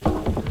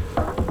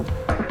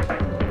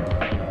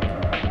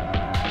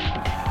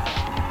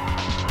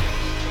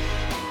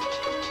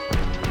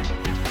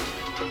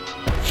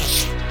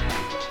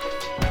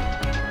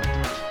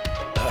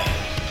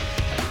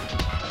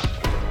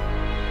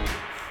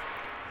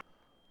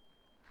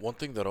One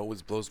thing that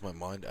always blows my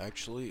mind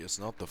actually is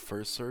not the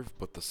first serve,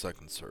 but the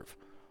second serve.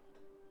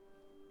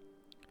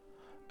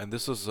 And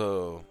this is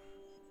the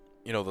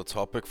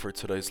topic for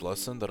today's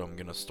lesson that I'm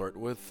gonna start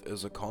with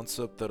is a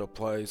concept that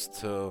applies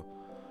to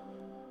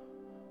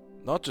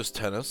not just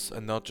tennis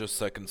and not just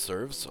second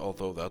serves,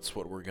 although that's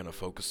what we're gonna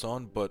focus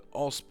on, but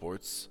all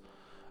sports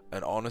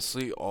and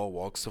honestly all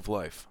walks of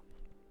life.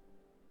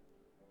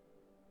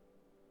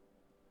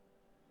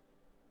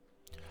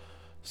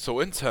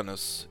 So in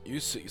tennis, you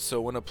see, so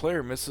when a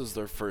player misses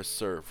their first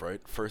serve,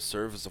 right? First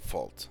serve is a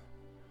fault.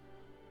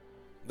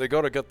 They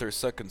gotta get their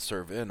second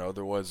serve in,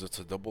 otherwise it's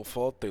a double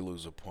fault, they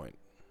lose a point.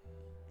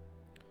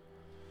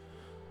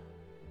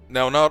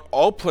 Now, not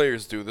all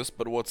players do this,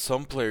 but what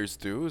some players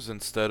do is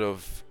instead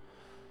of,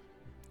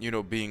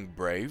 being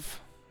brave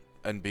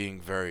and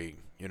being very,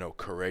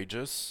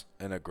 courageous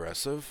and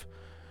aggressive,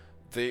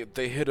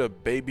 they hit a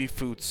baby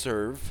foot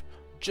serve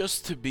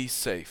just to be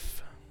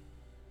safe.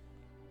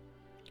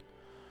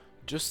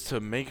 Just to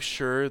make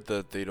sure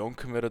that they don't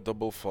commit a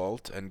double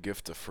fault and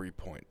gift a free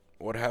point.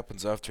 What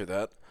happens after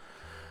that?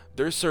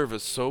 Their serve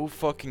is so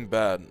fucking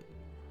bad.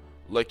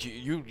 Like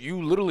you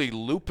literally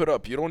loop it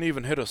up. You don't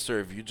even hit a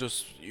serve. You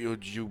just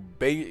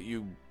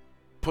you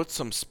put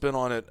some spin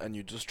on it and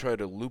you just try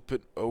to loop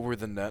it over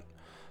the net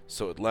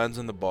so it lands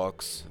in the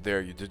box.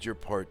 There, you did your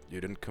part. You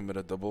didn't commit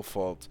a double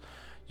fault.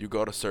 You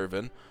got a serve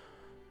in.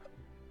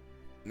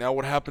 Now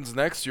what happens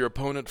next? Your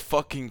opponent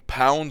fucking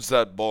pounds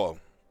that ball.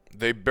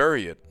 They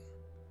bury it.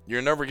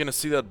 You're never gonna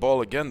see that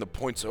ball again. The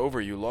point's over.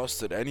 You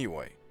lost it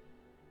anyway.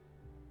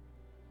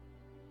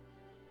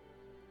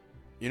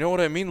 You know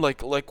what I mean?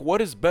 Like what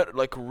is better?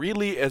 Like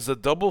really, is a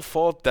double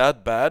fault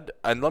that bad?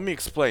 And let me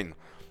explain.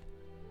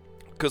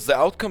 Because the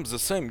outcome's the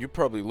same. You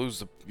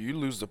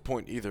lose the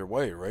point either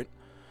way, right?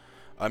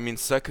 I mean,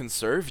 second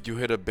serve, you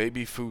hit a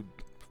baby food,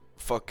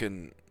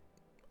 fucking,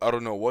 I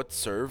don't know what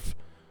serve,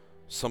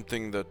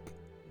 something that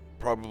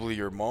probably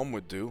your mom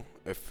would do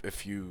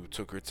if you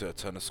took her to a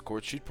tennis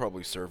court. She'd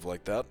probably serve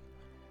like that.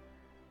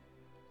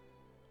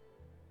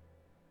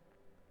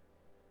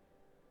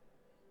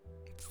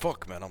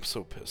 Fuck, man, I'm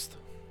so pissed.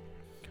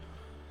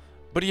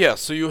 But yeah,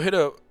 so you hit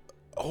a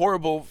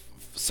horrible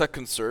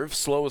second serve,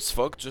 slow as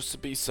fuck, just to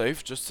be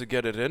safe, just to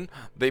get it in.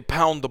 They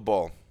pound the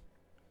ball.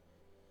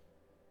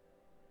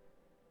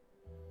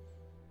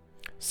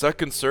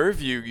 Second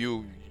serve,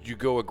 you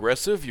go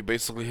aggressive. You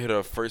basically hit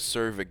a first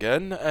serve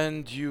again,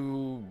 and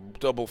you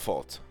double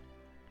fault.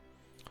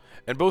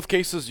 In both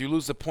cases, you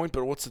lose the point,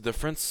 but what's the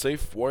difference?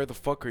 Safe, why the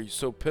fuck are you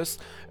so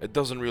pissed? It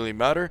doesn't really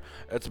matter.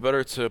 It's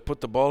better to put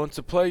the ball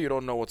into play. You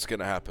don't know what's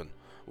gonna happen.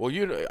 Well,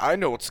 I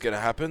know what's gonna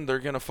happen. They're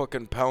gonna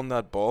fucking pound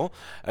that ball,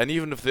 and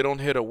even if they don't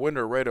hit a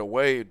winner right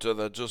away,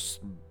 that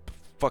just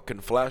fucking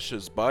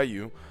flashes by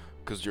you,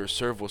 because your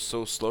serve was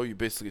so slow, you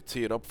basically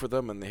tee it up for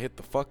them, and they hit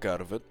the fuck out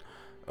of it.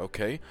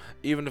 Okay,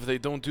 even if they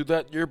don't do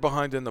that, you're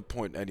behind in the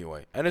point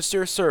anyway, and it's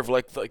your serve.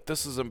 Like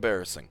this is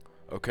embarrassing.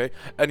 Okay,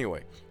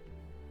 anyway.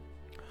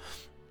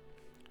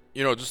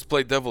 Just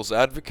play devil's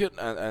advocate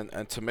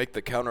and to make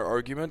the counter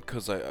argument,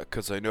 cause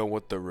I know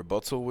what the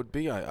rebuttal would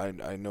be.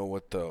 I know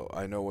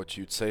what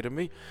you'd say to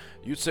me.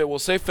 You'd say, well,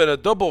 say for a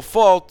double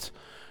fault,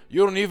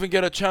 you don't even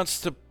get a chance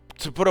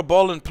to put a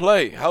ball in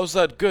play. How's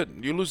that good?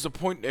 You lose the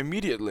point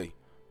immediately.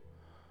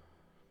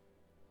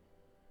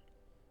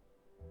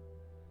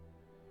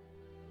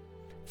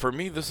 For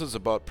me, this is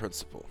about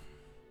principle.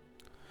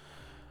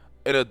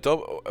 In a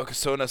double, okay,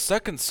 so in a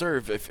second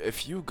serve,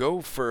 if you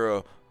go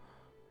for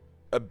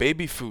a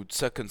baby food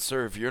second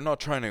serve, you're not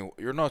trying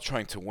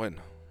to win.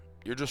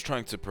 You're just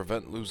trying to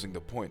prevent losing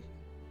the point.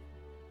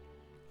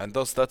 And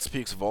thus that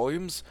speaks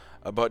volumes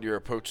about your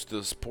approach to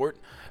the sport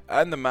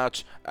and the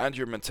match and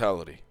your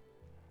mentality.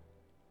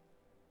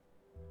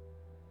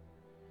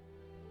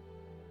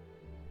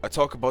 I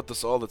talk about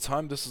this all the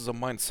time. This is a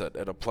mindset.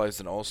 It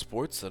applies in all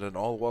sports and in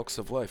all walks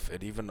of life.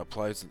 It even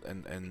applies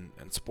in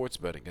sports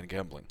betting and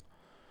gambling.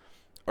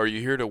 Are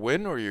you here to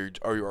win, or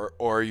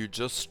are you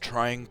just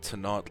trying to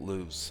not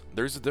lose?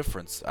 There's a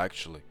difference,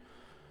 actually.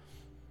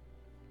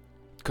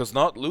 Because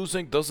not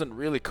losing doesn't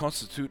really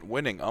constitute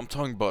winning. I'm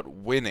talking about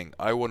winning.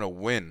 I want to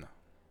win.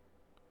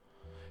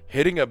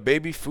 Hitting a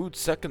baby food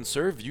second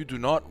serve, you do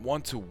not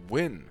want to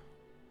win.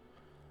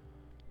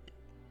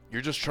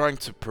 You're just trying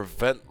to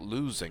prevent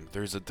losing.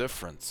 There's a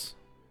difference.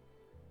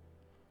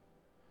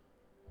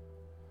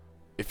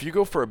 If you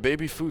go for a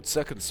baby food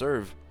second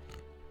serve,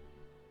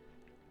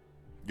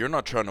 you're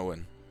not trying to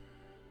win.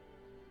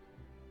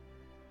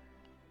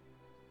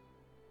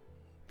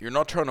 You're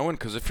not trying to win,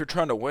 because if you're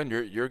trying to win,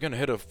 you're gonna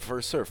hit a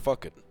first serve.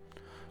 Fuck it.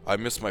 I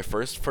missed my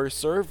first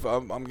serve.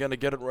 I'm gonna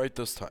get it right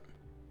this time.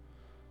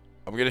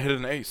 I'm gonna hit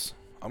an ace.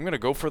 I'm gonna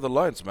go for the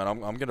lines, man.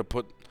 I'm gonna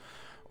put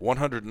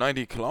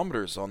 190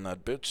 kilometers on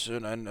that bitch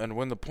and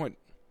win the point.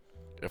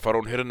 If I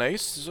don't hit an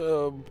ace,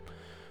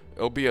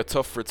 it'll be a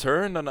tough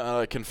return, and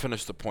I can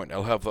finish the point.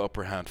 I'll have the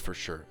upper hand for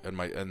sure in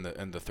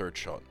the third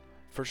shot,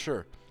 for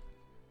sure.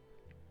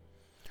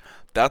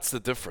 That's the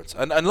difference.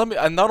 And let me,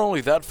 and not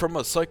only that, from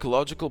a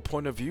psychological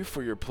point of view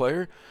for your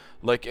player,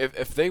 like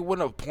if they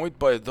win a point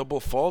by a double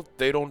fault,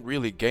 they don't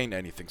really gain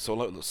anything.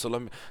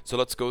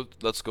 Let's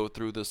go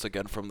through this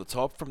again from the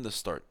top, from the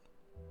start.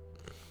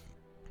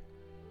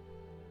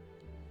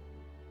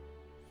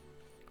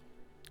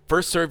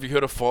 First serve, you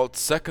hit a fault.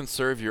 Second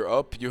serve, you're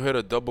up. You hit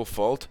a double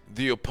fault.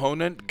 The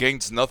opponent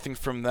gains nothing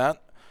from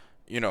that,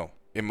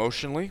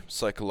 emotionally,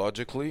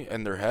 psychologically,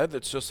 in their head.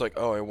 It's just like,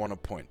 oh, I want a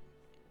point.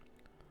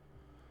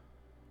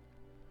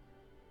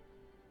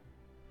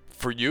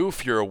 For you,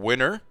 if you're a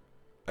winner,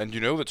 and you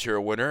know that you're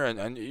a winner,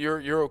 and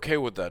you're okay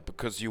with that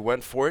because you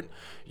went for it,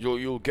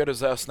 you'll get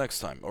his ass next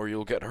time, or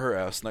you'll get her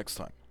ass next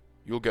time.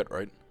 You'll get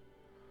right.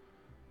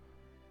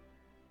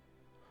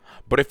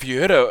 But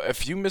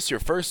if you miss your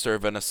first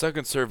serve and a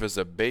second serve is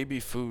a baby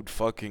food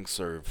fucking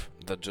serve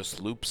that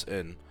just loops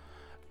in,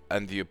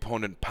 and the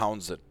opponent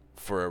pounds it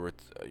for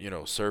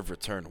a serve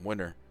return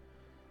winner.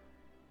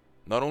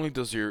 Not only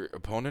does your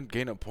opponent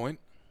gain a point,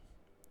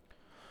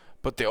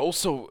 but they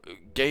also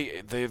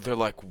they're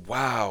like,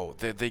 wow,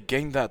 they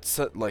gain that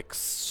set, like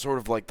sort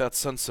of like that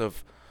sense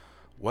of,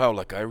 wow,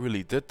 like I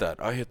really did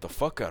that. I hit the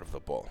fuck out of the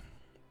ball.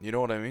 You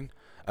know what I mean?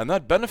 And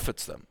that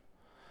benefits them.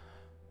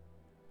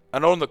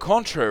 And on the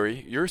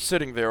contrary, you're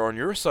sitting there on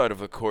your side of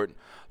the court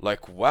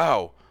like,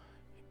 wow,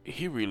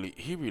 he really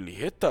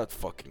hit that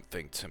fucking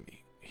thing to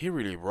me. He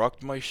really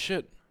rocked my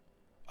shit.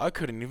 I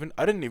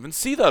didn't even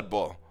see that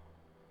ball.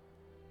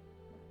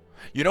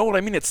 You know what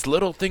I mean? It's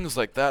little things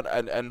like that.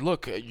 And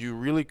look, you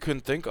really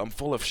couldn't think I'm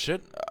full of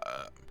shit?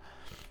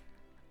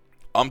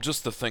 I'm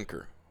just a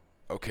thinker,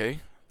 okay?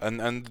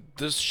 And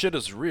this shit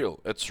is real.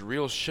 It's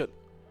real shit.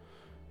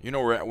 You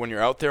know, when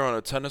you're out there on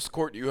a tennis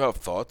court, you have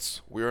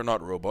thoughts. We are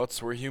not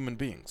robots. We're human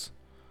beings.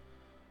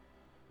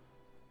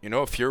 You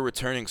know, if you're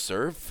returning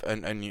serve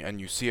and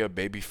you see a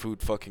baby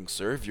food fucking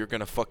serve, you're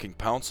gonna fucking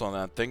pounce on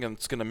that thing and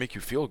it's gonna make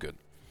you feel good.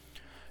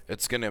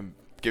 It's gonna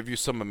give you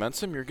some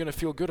momentum. You're gonna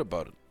feel good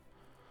about it.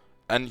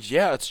 And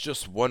yeah, it's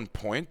just 1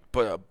 point,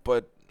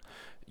 but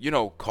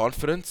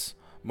confidence,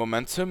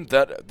 momentum,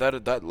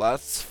 that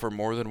lasts for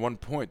more than 1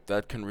 point.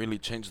 That can really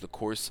change the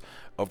course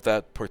of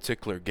that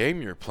particular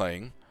game you're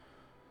playing.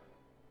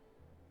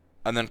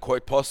 And then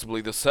quite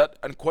possibly the set,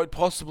 and quite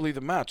possibly the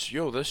match.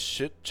 Yo, this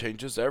shit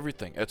changes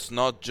everything. It's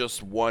not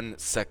just 1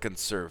 second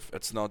serve.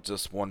 It's not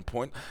just 1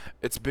 point.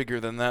 It's bigger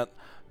than that.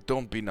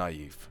 Don't be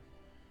naive.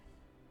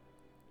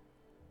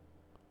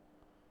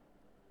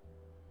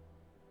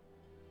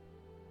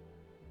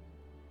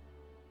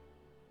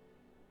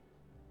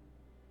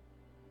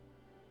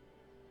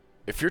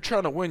 If you're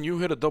trying to win, you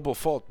hit a double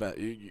fault, man.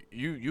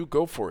 You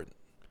go for it.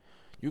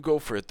 You go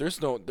for it. There's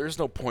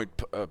no point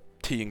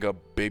teeing up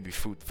baby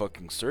food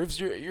fucking serves.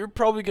 You're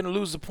probably gonna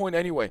lose the point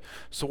anyway.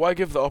 So why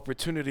give the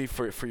opportunity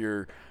for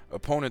your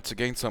opponent to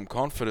gain some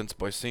confidence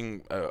by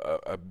seeing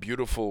a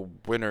beautiful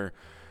winner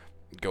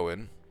go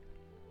in,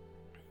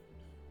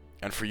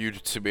 and for you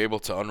to be able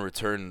to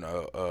unreturn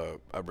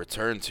a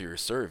return to your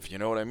serve? You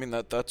know what I mean?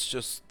 That's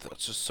just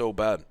so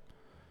bad.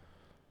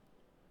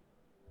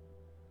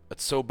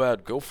 It's so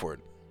bad. Go for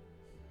it.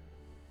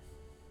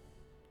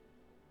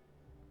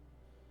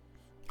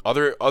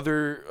 Other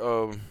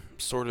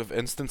sort of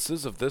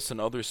instances of this in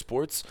other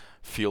sports,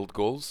 field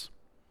goals.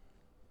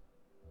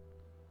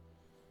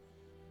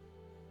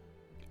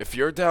 If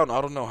you're down,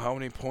 I don't know how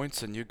many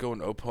points, and you go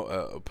in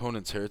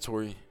opponent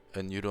territory,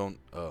 and you don't,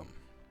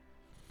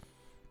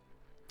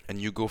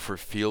 and you go for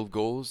field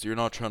goals, you're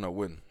not trying to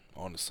win,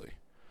 honestly.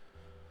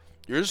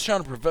 You're just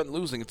trying to prevent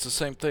losing. It's the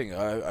same thing.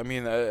 I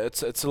mean,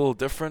 it's a little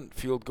different,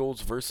 field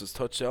goals versus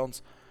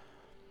touchdowns.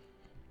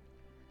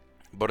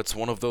 But it's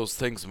one of those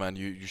things, man.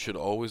 You should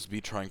always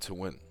be trying to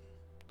win.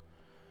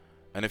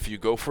 And if you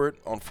go for it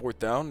on fourth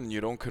down and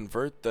you don't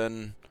convert,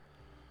 then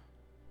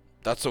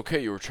that's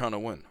okay. You were trying to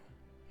win.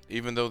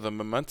 Even though the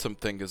momentum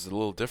thing is a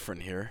little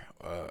different here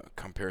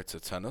compared to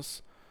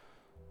tennis.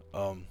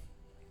 But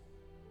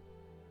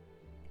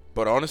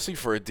honestly,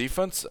 for a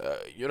defense,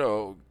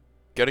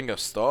 getting a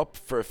stop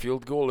for a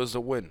field goal is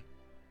a win.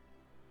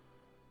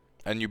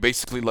 And you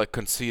basically like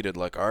conceded,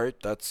 like,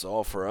 alright, that's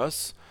all for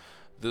us.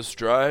 This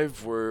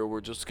drive,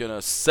 we're just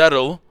gonna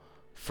settle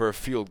for a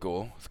field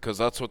goal, because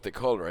that's what they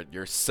call it, right?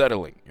 You're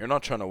settling. You're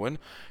not trying to win.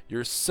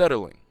 You're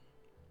settling.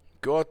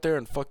 Go out there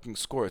and fucking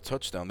score a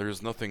touchdown.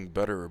 There's nothing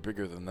better or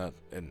bigger than that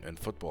in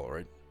football,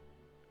 right?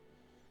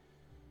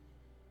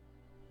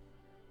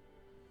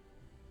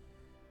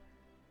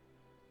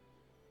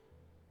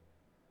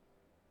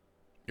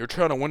 You're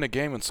trying to win a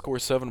game and score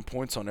 7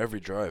 points on every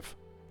drive.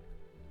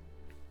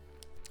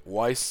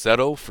 Why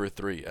settle for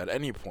 3 at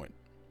any point?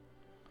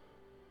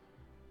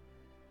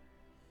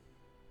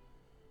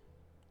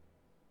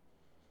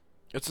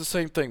 It's the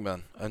same thing,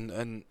 man.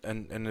 And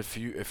if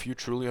you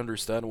truly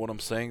understand what I'm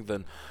saying,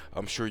 then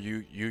I'm sure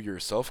you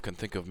yourself can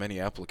think of many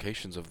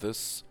applications of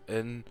this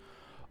in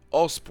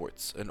all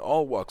sports, in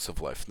all walks of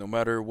life, no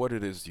matter what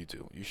it is you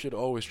do. You should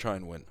always try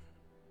and win.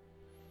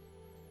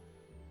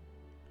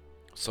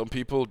 Some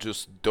people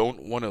just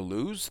don't want to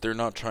lose. They're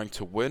not trying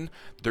to win.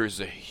 There's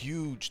a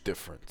huge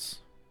difference.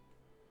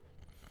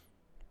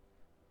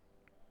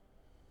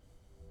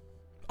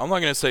 I'm not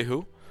gonna say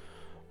who,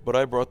 but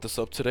I brought this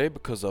up today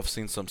because I've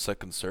seen some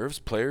second serves.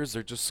 Players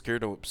are just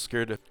scared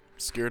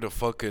to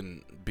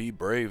fucking be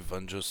brave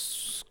and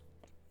just,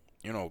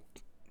 you know,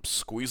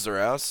 squeeze their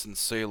ass and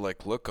say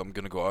like, look, I'm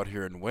gonna go out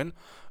here and win.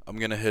 I'm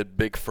gonna hit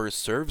big first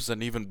serves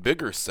and even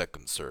bigger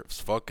second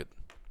serves. Fuck it.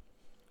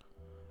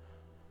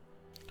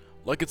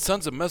 Like, it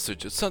sends a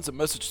message. It sends a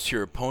message to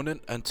your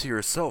opponent and to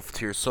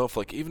yourself.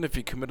 Like, even if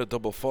you commit a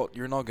double fault,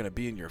 you're not gonna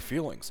be in your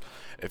feelings.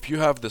 If you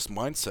have this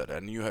mindset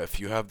and if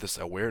you have this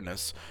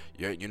awareness,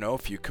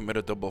 if you commit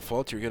a double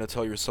fault, you're gonna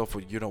tell yourself,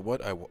 well, you know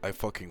what? I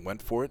fucking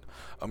went for it.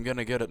 I'm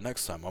gonna get it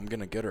next time. I'm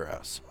gonna get her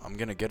ass. I'm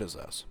gonna get his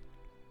ass.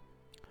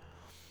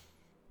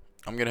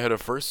 I'm gonna hit a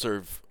first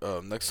serve.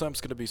 Next time it's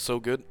gonna be so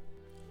good,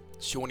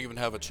 she won't even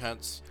have a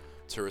chance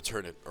to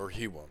return it, or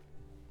he won't.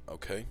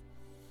 Okay?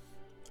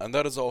 And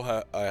that is all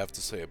I have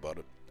to say about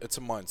it. It's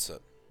a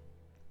mindset.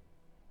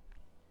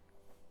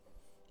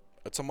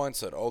 It's a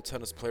mindset. All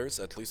tennis players,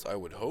 at least I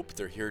would hope,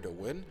 they're here to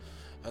win,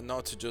 and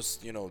not to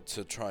just,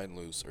 to try and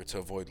lose or to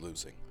avoid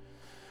losing.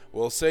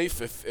 Well,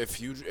 safe. If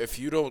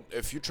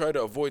you try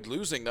to avoid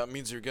losing, that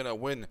means you're gonna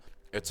win.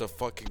 It's a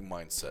fucking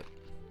mindset.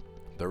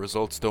 The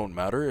results don't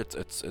matter.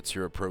 It's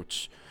your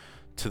approach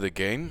to the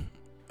game.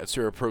 It's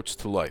your approach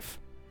to life.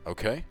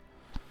 Okay?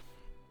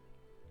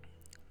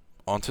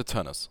 On to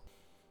tennis.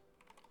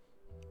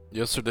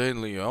 Yesterday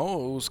in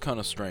Lyon, it was kind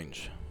of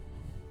strange.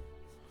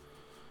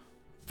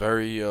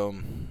 Very, all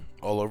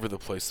over the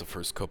place the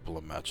first couple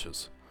of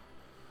matches.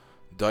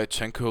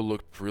 Diachenko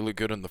looked really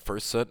good in the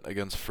first set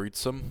against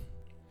Friedsam.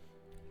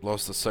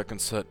 Lost the second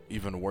set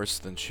even worse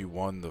than she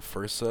won the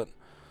first set.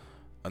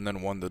 And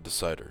then won the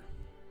decider.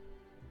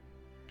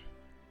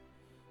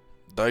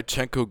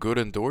 Diachenko good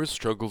indoors,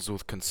 struggles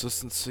with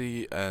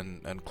consistency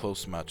and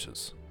close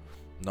matches.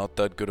 Not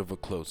that good of a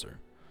closer.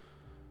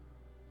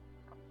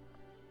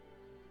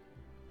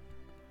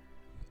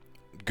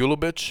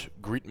 Gulubic,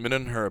 Greet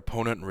Minen, her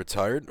opponent,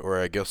 retired, or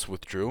I guess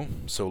withdrew,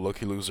 so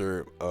lucky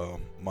loser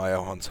Maya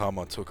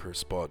Hantama took her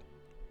spot.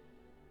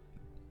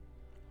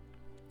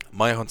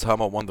 Maya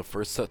Hantama won the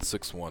first set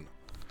 6-1.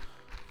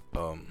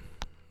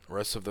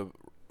 Rest of the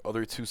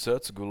other two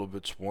sets,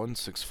 Gulubic won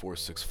 6-4,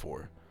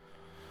 6-4.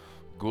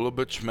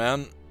 Gulubic,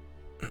 man,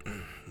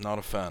 not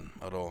a fan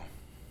at all.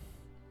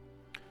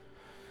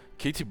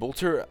 Katie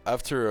Boulter,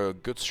 after a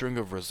good string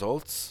of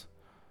results,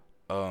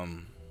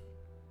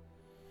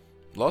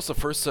 lost the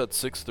first set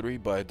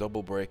 6-3 by a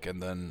double break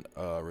and then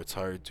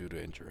retired due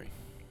to injury.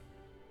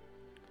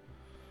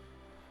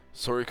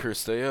 Sori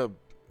Kirstea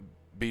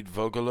beat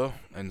Vogela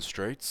in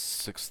straights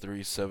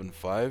 6-3,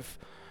 7-5.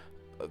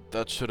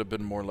 That should have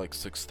been more like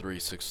 6-3,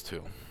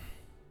 6-2.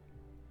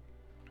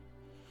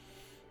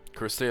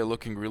 Kirstea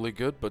looking really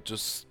good, but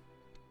just,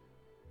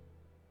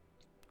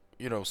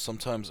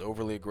 sometimes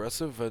overly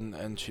aggressive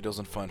and she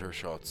doesn't find her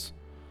shots.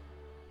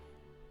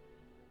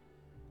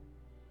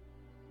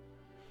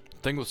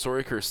 Thing with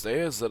Sori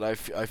Kirstea is that I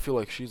feel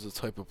like she's the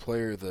type of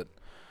player that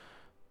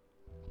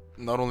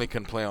not only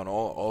can play on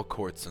all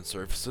courts and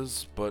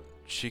surfaces, but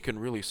she can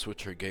really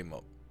switch her game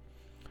up.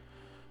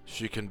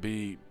 She can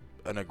be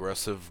an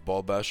aggressive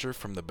ball basher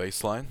from the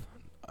baseline.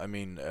 I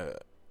mean,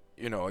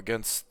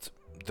 against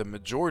the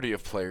majority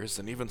of players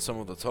and even some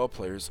of the top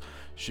players,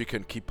 she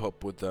can keep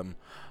up with them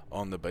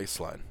on the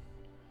baseline.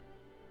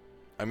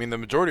 I mean, the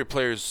majority of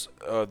players,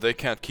 they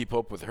can't keep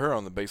up with her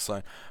on the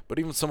baseline, but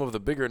even some of the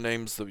bigger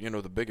names, the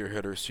bigger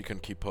hitters, she can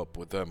keep up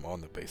with them on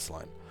the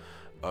baseline.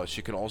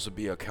 She can also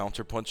be a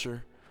counter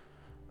puncher,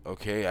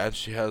 okay, and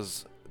she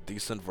has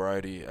decent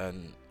variety,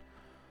 and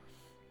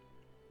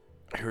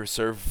her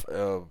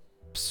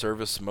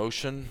service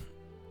motion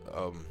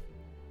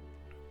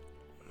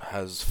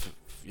has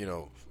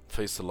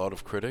faced a lot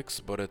of critics,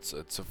 but it's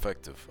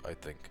effective, I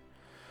think.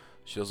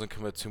 She doesn't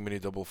commit too many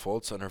double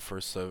faults, and her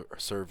first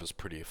serve is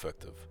pretty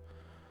effective.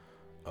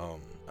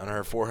 And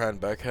her forehand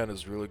backhand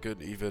is really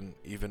good, even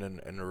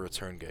in a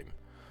return game.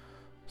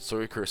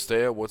 Sori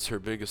Kirstea, what's her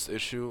biggest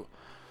issue?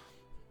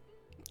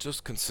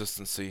 Just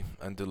consistency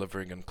and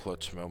delivering in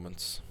clutch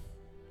moments.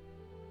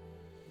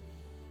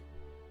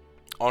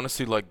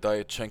 Honestly, like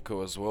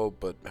Diachenko as well,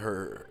 but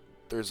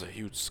there's a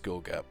huge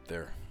skill gap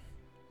there.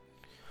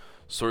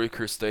 Sori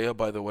Kirstea,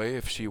 by the way,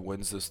 if she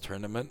wins this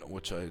tournament,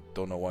 which I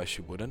don't know why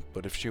she wouldn't,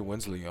 but if she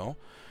wins Lyon,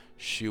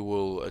 she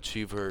will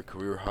achieve her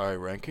career high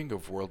ranking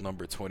of world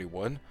number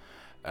 21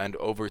 and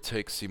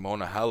overtake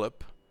Simona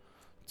Halep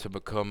to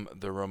become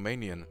the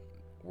Romanian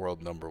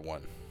world number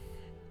 1.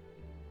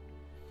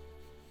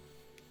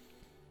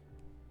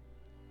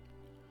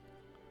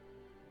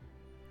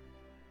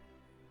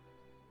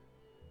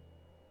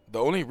 The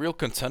only real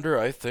contender,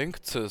 I think,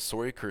 to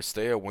Sori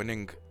Kirstea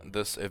winning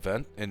this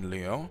event in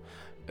Lyon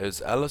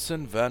is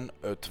Alison van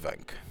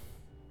Uytvanck.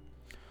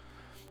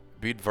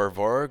 Beat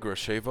Varvara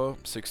Gracheva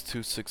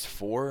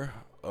 6-2,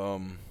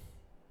 6-4.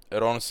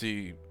 It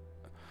honestly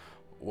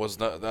was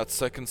not, that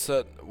second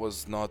set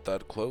was not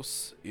that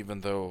close, even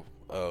though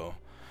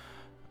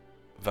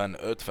van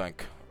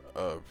Uytvanck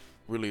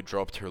really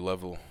dropped her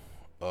level.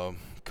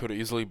 Could have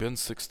easily been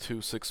 6-2,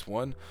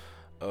 6-1.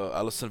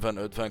 Alison van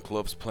Uytvanck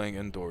loves playing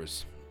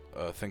indoors.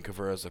 think of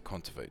her as a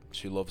cultivate.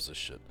 She loves this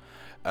shit,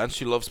 and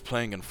she loves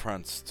playing in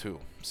France too.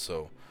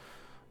 So,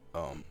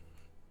 um,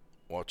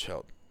 watch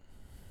out.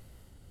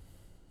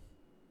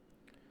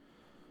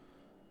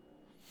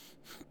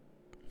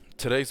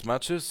 Today's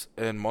matches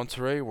in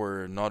Monterrey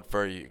were not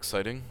very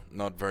exciting,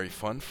 not very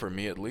fun for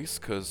me at least,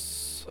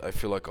 because I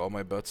feel like all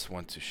my bets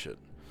went to shit.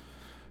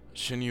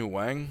 Xinyu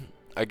Wang,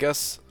 I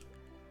guess.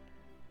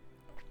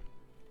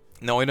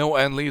 Now I know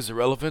An Li is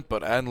irrelevant,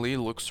 but An Li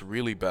looks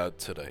really bad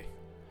today.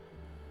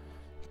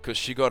 Because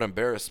she got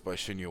embarrassed by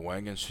Xinyu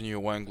Wang, and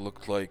Xinyu Wang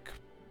looked like,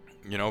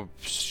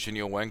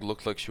 Xinyu Wang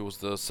looked like she was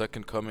the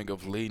second coming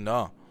of Li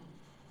Na,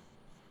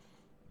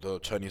 the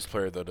Chinese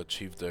player that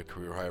achieved the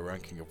career high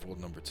ranking of world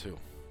number 2.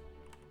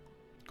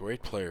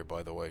 Great player,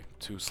 by the way.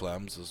 2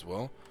 slams as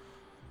well.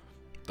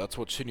 That's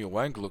what Xinyu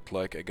Wang looked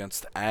like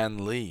against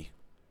An Li.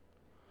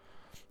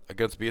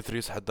 Against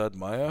Beatriz Haddad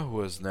Maya, who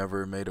has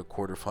never made a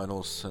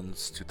quarterfinal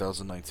since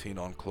 2019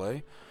 on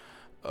clay.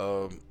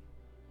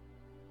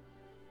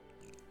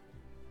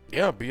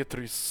 Yeah,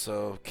 Beatriz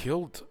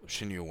killed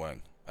Xinyu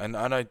Wang. And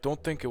I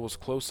don't think it was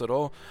close at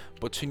all,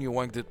 but Xinyu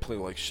Wang did play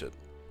like shit.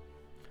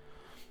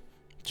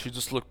 She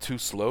just looked too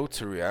slow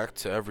to react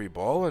to every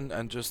ball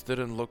and just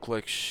didn't look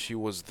like she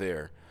was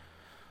there.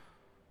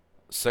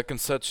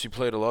 Second set she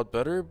played a lot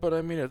better, but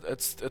I mean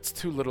it's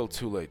too little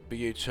too late.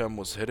 BHM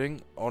was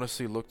hitting,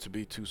 honestly looked to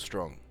be too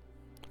strong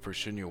for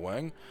Xinyu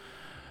Wang,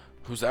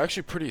 who's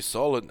actually pretty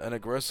solid and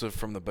aggressive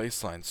from the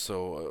baseline,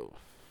 so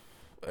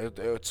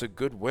it's a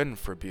good win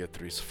for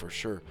Beatriz for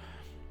sure.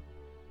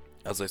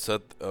 As I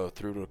said,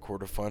 through to the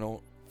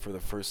quarterfinal for the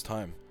first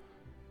time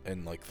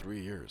in like 3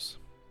 years.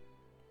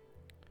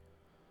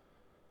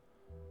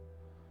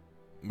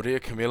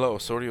 Maria Camila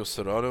Osorio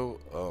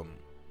Serrano,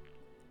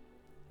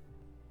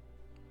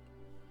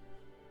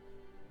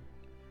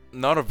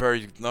 not a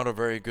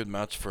very good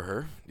match for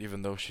her,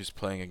 even though she's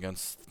playing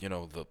against, the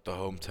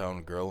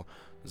hometown girl,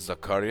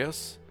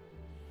 Zacarias.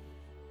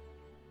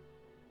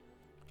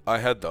 I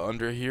had the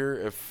under here.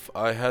 If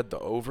I had the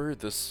over,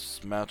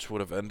 this match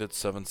would have ended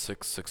 7-6,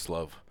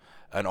 6-love.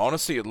 And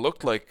honestly, it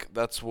looked like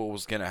that's what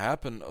was gonna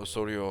happen.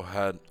 Osorio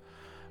had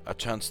a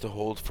chance to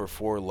hold for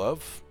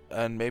 4-love,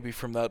 and maybe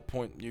from that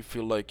point you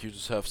feel like you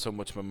just have so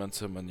much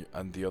momentum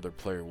and the other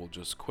player will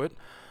just quit.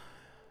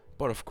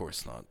 But of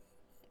course not.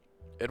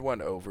 It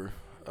went over.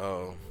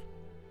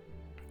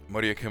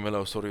 Maria Camila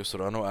Osorio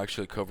Serrano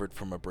actually covered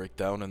from a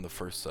breakdown in the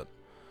first set.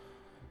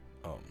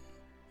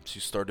 She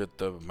started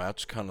the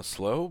match kind of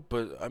slow,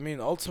 but I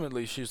mean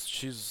ultimately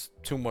she's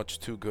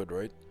too good,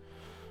 right?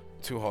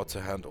 Too hot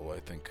to handle, I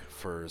think,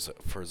 for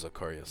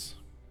Zacarias.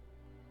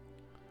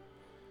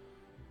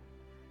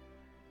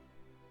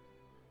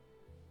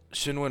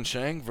 Xinwen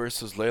Shang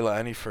versus Leylah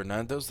Annie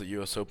Fernandez, the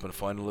US Open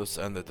finalist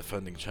and the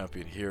defending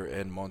champion here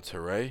in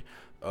Monterrey.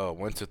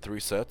 Went to 3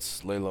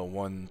 sets. Leylah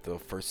won the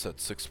first set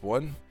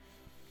 6-1.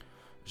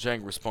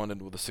 Zhang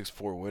responded with a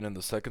 6-4 win in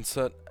the second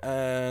set,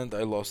 and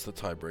I lost the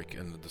tiebreak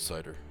in the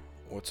decider.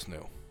 What's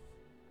new?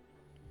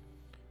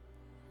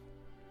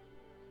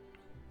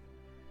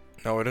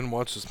 Now, I didn't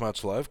watch this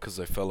match live because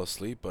I fell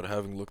asleep, but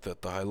having looked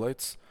at the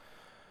highlights,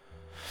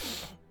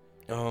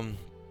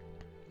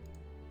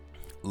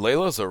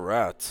 Leylah's a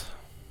rat.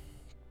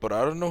 But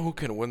I don't know who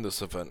can win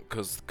this event,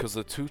 cause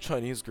the 2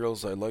 Chinese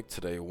girls I liked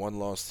today, one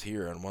lost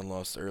here and one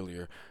lost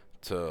earlier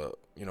to,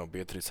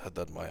 Beatriz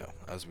Haddad Maya,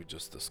 as we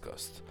just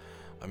discussed.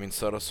 I mean,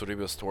 Sara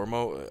Sorribes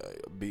Tormo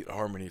beat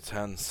Harmony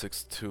Tan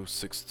 6-2,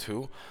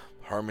 6-2.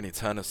 Harmony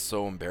Tan is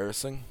so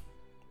embarrassing,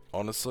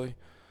 honestly.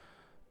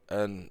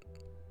 And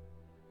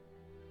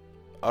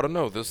I don't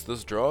know,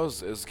 this draw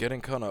is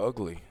getting kind of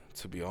ugly,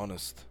 to be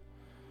honest.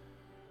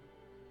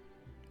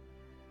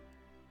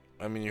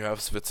 I mean, you have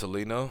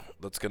Svitolina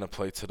that's gonna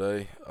play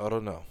today. I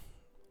don't know.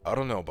 I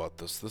don't know about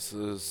this. This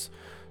is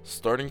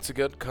starting to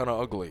get kind of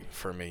ugly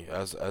for me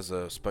as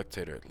a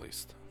spectator, at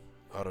least.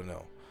 I don't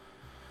know.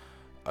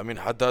 I mean,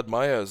 Haddad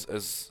Maya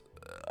is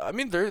I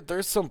mean,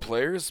 there's some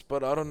players,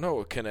 but I don't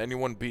know. Can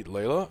anyone beat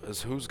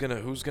Leylah? Who's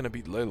gonna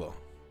beat Leylah?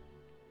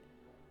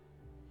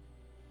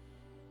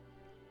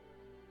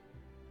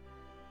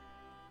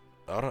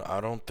 I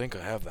don't think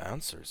I have the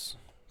answers,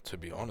 to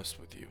be honest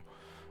with you.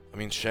 I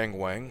mean, Shang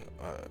Wang,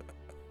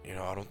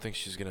 I don't think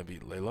she's gonna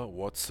beat Leylah.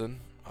 Watson,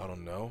 I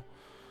don't know.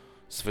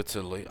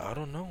 Svitoli, I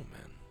don't know,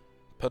 man.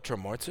 Petra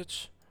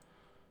Martic?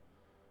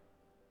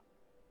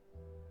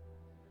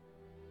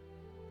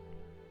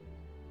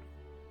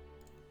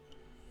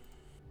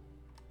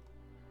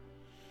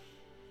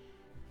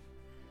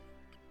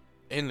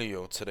 In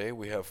Leo today,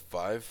 we have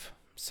 5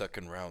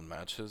 second round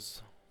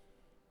matches.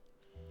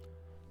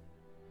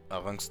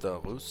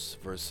 Arangsta Rus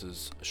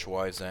versus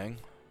Shuai Zhang.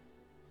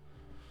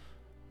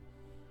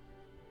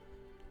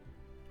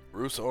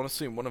 Rus,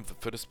 honestly, one of the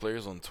fittest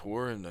players on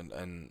tour,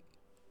 and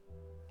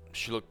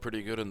she looked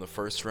pretty good in the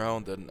first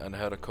round and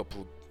had a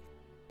couple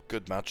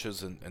good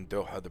matches in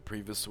Doha the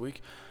previous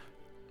week.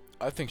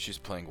 I think she's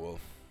playing well.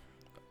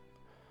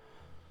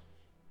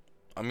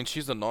 I mean,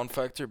 she's a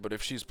non-factor, but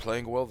if she's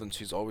playing well, then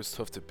she's always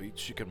tough to beat.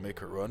 She can make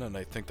her run, and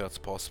I think that's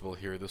possible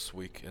here this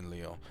week in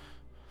Lyon.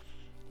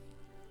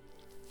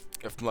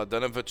 If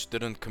Mladenovic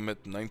didn't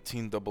commit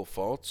 19 double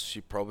faults,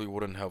 she probably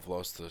wouldn't have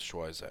lost to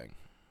Shuai Zhang.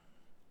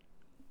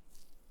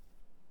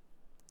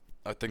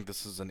 I think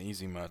this is an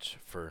easy match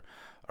for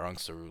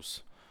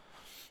Arangsaurus.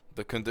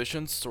 The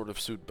conditions sort of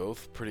suit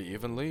both pretty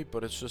evenly,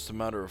 but it's just a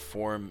matter of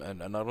form,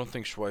 and I don't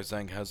think Shuai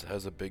Zhang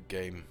has a big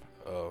game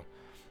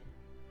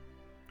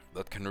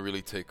that can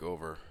really take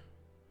over.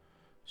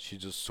 She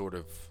just sort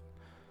of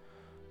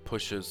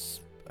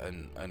pushes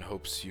and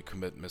hopes you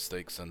commit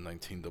mistakes and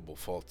 19 double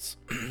faults.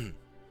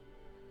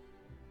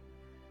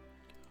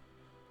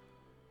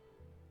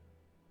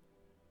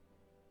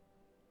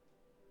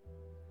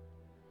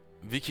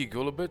 Viki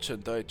Golubic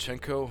and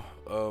Diachenko,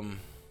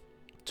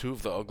 two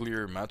of the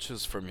uglier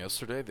matches from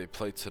yesterday. They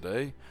played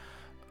today.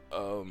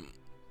 So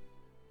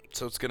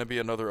it's gonna be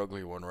another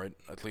ugly one, right?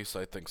 At least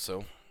I think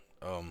so.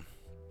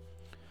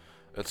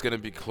 It's gonna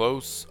be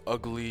close,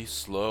 ugly,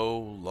 slow,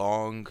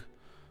 long,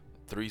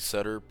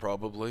 three-setter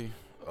probably.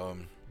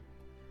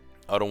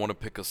 I don't want to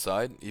pick a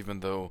side,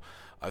 even though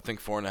I think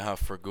 4.5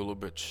 for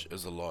Golubic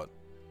is a lot.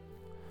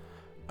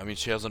 I mean,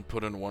 she hasn't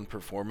put in one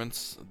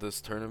performance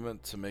this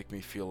tournament to make me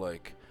feel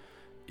like,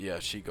 yeah,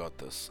 she got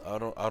this. I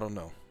don't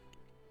know.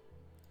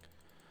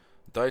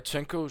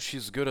 Diachenko,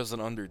 she's good as an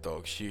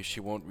underdog. She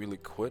won't really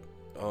quit.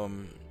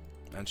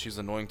 And she's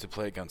annoying to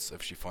play against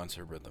if she finds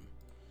her rhythm.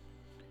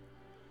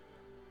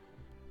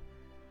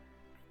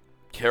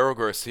 Caro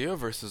Garcia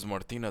versus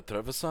Martina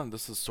Trevisan.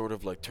 This is sort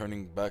of like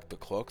turning back the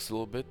clocks a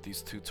little bit.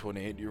 These two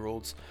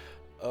 28-year-olds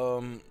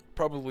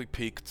probably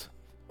peaked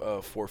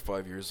 4 or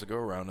 5 years ago,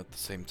 around at the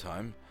same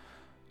time.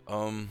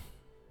 An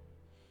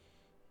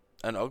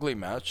ugly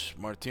match.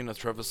 Martina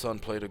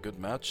Trevisan played a good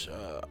match.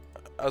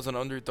 As an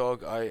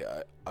underdog,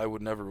 I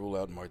would never rule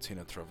out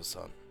Martina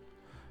Trevisan,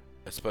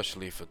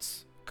 especially if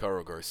it's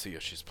Caro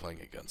Garcia she's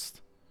playing against.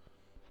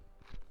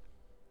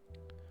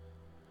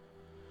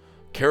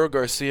 Caro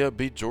Garcia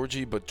beat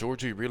Georgie, but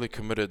Georgie really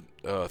committed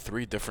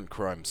 3 different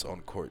crimes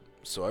on court,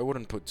 so I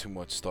wouldn't put too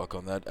much stock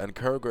on that. And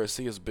Caro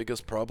Garcia's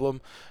biggest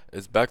problem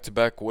is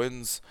back-to-back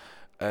wins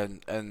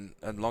and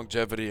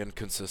longevity and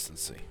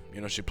consistency.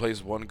 You know, she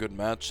plays one good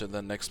match, and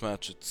then next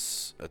match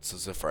it's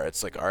as if,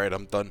 it's like, alright,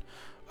 I'm done,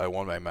 I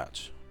won my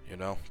match. You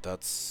know,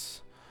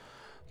 that's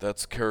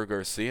Caro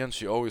Garcia, and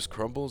she always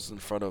crumbles in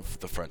front of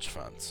the French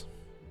fans.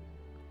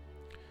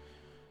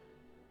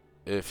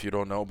 If you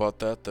don't know about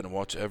that, then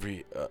watch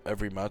every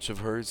match of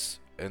hers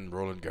in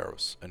Roland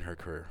Garros in her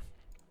career.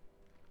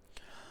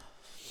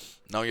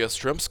 Now,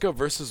 Yastremska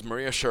versus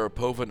Maria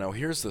Sharapova. Now,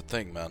 here's the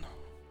thing, man.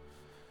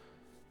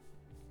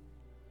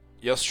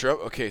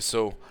 Okay,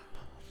 so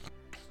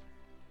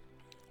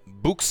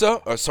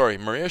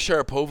Maria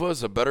Sharapova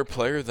is a better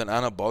player than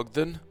Anna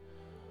Bogdan.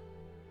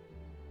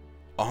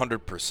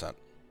 100%.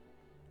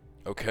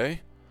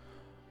 Okay?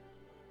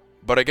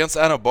 But against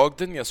Anna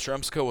Bogdan,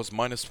 Yastremska was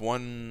minus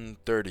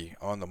 130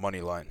 on the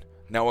money line.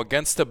 Now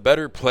against a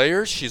better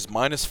player, she's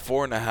minus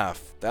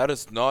 4.5. That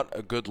is not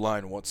a good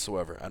line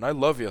whatsoever. And I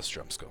love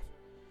Yastremska.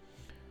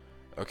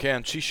 Okay,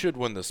 and she should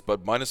win this,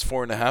 but minus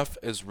 4.5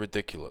 is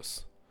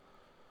ridiculous.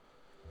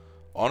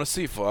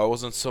 Honestly, if I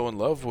wasn't so in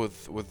love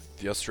with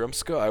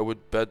Yastremska, I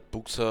would bet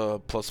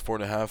Buxa plus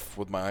 4.5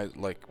 with my eyes,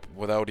 like,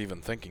 without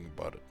even thinking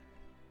about it.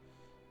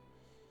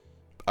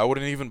 I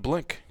wouldn't even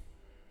blink.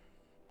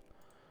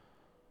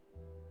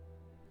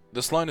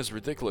 This line is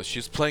ridiculous.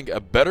 She's playing a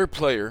better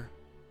player.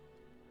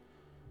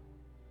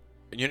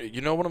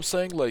 You know what I'm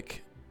saying?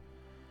 Like,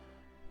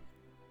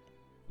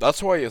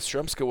 that's why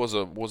Yastremska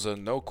was a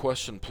no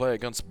question play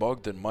against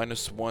Bogdan,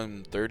 minus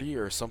 130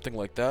 or something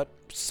like that.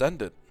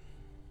 Send it.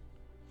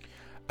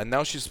 And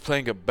now she's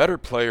playing a better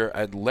player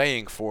and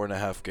laying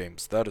 4.5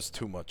 games. That is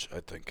too much,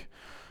 I think.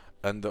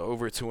 And the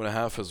over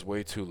 2.5 is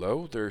way too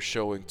low. They're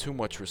showing too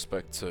much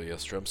respect to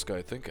Yastremska,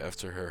 I think,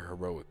 after her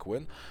heroic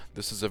win.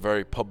 This is a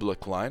very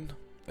public line.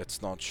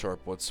 It's not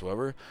sharp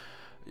whatsoever.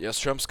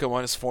 Yastremska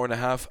minus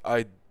 4.5.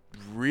 I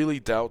really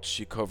doubt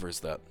she covers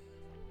that.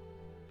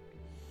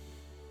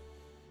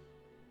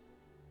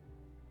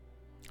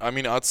 I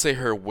mean, I'd say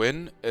her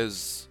win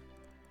is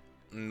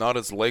not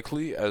as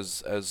likely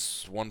as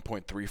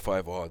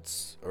 1.35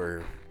 odds,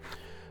 or,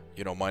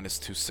 you know, minus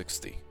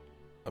 260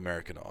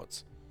 American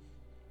odds.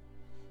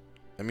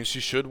 I mean, she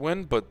should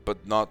win,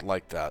 but not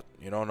like that.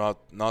 You know,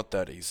 not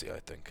that easy, I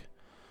think.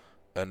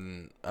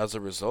 And as a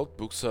result,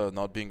 Buxa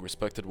not being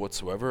respected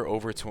whatsoever,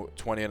 over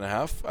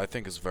 20.5, I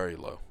think is very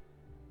low.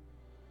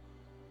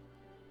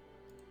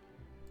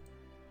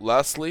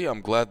 Lastly,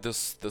 I'm glad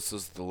this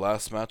is the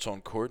last match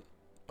on court,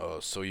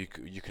 so you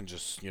can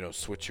just, you know,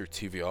 switch your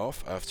TV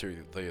off after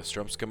the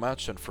Yastremska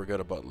match and forget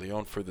about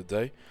Lyon for the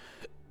day.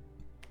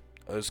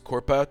 Is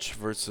Korpach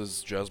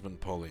versus Jasmine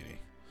Paolini.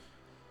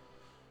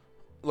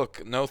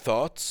 Look, no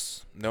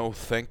thoughts, no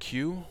thank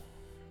you,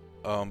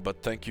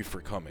 but thank you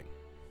for coming.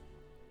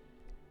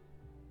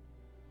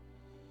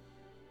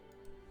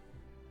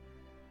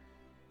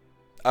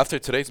 After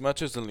today's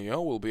matches in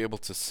Lyon, we'll be able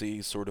to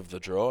see sort of the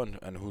draw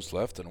and who's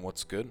left and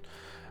what's good,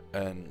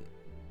 and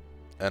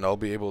I'll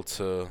be able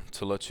to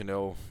let you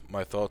know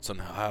my thoughts on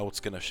how it's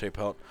gonna shape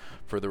out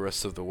for the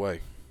rest of the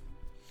way.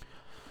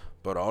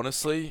 But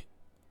honestly,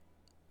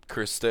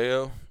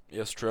 Kirstea,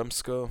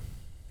 Yastremska,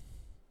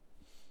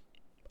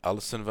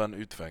 Alison van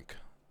Uitvank.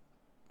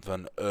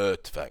 Van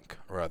Uitvank,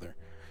 rather.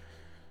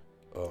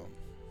 Um,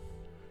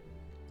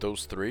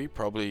 those three,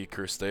 probably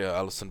Kirstea,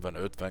 Alison van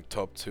Uitvank,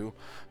 top two.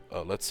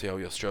 Let's see how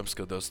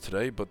Yastremska does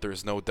today, but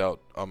there's no doubt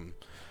I'm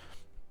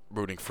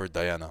rooting for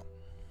Diana.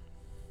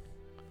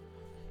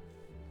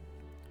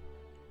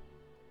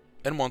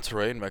 In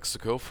Monterrey, in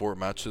Mexico, 4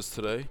 matches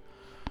today.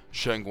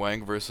 Sheng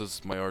Wang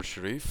versus Mayar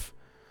Sharif.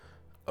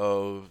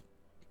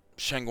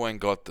 Sheng Wang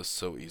got this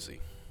so easy.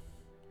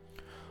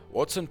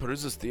 Watson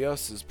Peruz's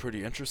Diaz is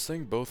pretty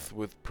interesting, both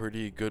with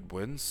pretty good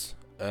wins,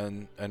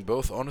 and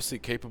both honestly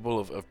capable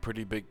of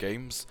pretty big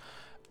games,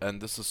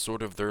 and this is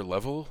sort of their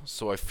level,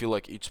 so I feel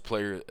like each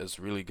player is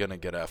really gonna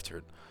get after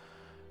it.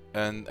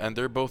 And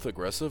they're both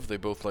aggressive, they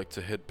both like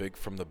to hit big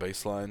from the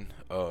baseline,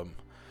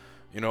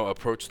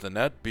 approach the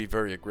net, be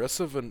very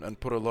aggressive, and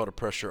put a lot of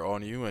pressure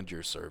on you and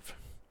your serve.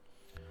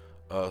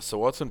 So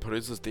Watson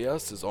Perez's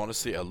Diaz is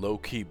honestly a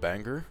low-key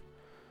banger.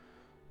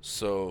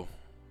 So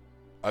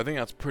I think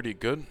that's pretty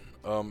good.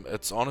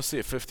 It's honestly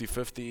a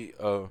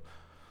 50-50.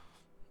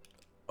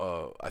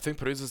 I think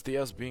Perez's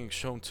Diaz being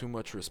shown too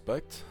much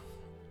respect.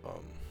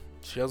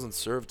 She hasn't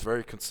served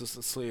very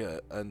consistently,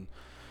 and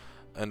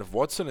if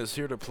Watson is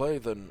here to play,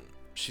 then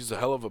she's a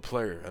hell of a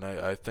player. And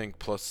I think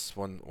plus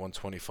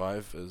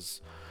 125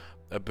 is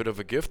a bit of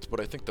a gift, but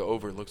I think the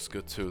over looks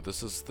good too.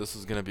 This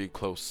is gonna be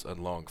close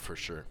and long for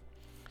sure.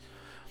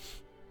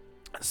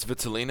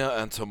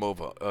 Svitolina and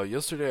Tomova.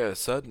 Yesterday I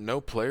said no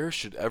player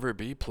should ever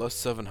be plus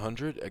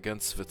 700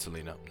 against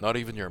Svitolina. Not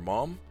even your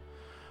mom,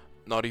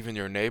 not even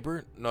your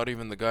neighbor, not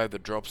even the guy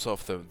that drops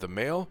off the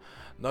mail,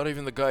 not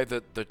even the guy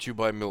that you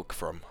buy milk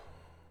from.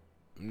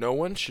 No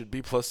one should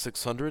be plus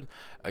 600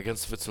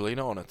 against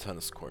Svitolina on a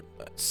tennis court.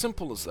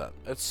 Simple as that.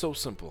 It's so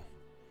simple.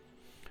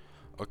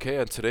 Okay,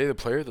 and today the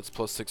player that's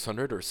plus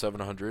 600 or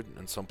 700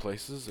 in some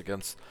places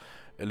against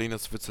Elina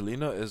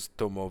Svitolina is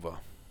Tomova.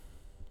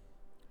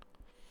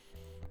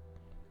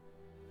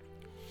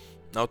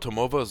 Now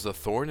Tomova is a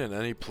thorn in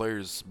any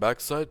player's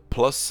backside.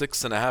 Plus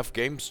 6.5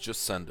 games,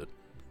 just send it.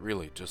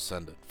 Really, just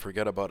send it.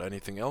 Forget about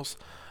anything else,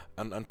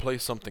 and play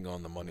something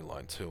on the money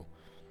line too.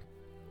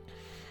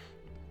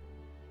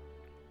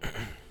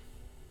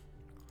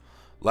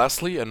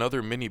 Lastly,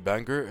 another mini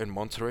banger in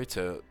Monterrey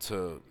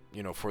to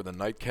for the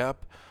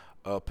nightcap.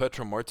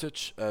 Petra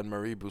Martic and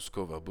Marie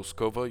Buskova.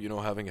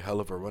 Buskova, having a hell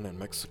of a run in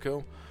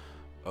Mexico.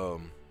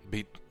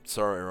 Beat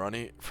Sara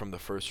Errani from the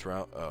first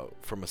round,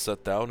 from a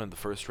set down in the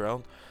first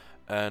round,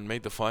 and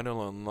made the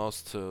final and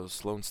lost to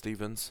Sloane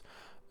Stevens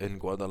in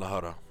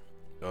Guadalajara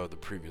the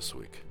previous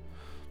week.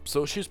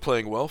 So she's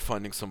playing well,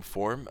 finding some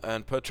form,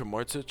 and Petra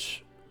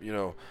Martic,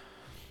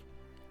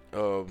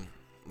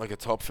 like a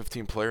top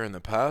 15 player in the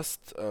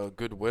past,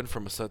 good win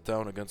from a set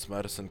down against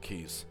Madison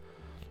Keys.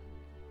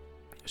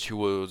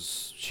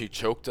 She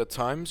choked at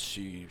times,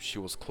 she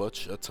was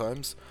clutch at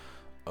times.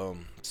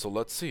 So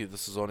let's see.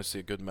 This is honestly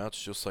a good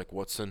match, just like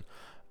Watson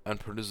and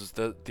Peruz's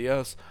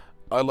Diaz.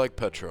 I like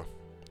Petra.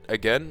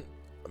 Again,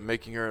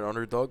 making her an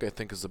underdog I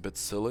think is a bit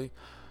silly.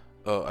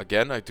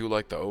 Again, I do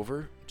like the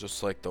over,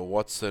 just like the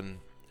Watson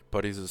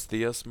Peruz's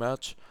Diaz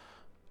match.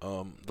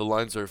 The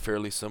lines are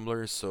fairly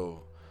similar,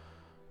 so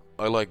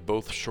I like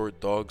both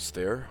short dogs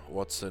there,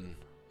 Watson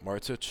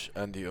Martic,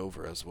 and the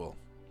over as well.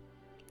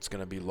 It's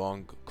gonna be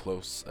long,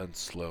 close, and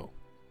slow,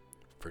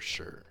 for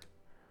sure.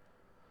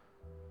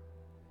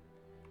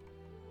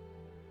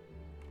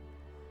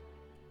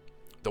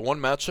 The one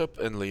matchup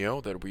in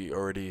Lyon that we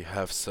already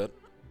have set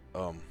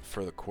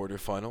for the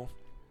quarterfinal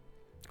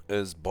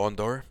is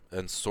Bondar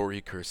and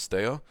Sori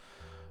Kirstea.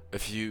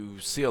 If you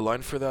see a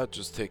line for that,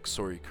 just take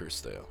Sori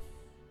Kirstea.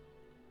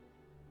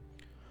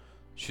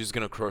 She's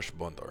gonna crush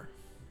Bondar.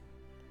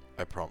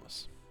 I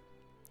promise.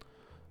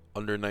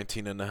 Under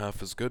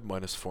 19.5 is good,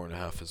 minus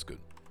 4.5 is good.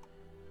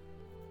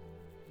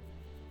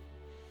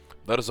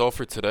 That is all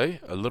for today.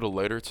 A little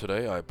later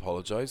today, I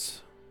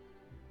apologize.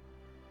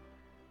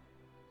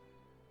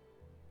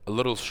 A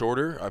little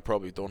shorter, I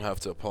probably don't have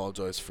to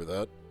apologize for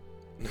that.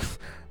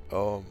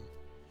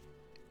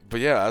 But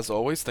yeah, as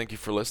always, thank you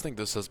for listening.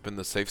 This has been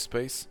The Safe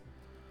Space.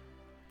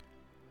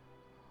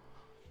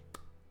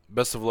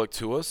 Best of luck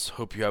to us.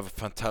 Hope you have a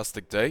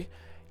fantastic day.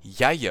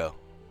 Yeah.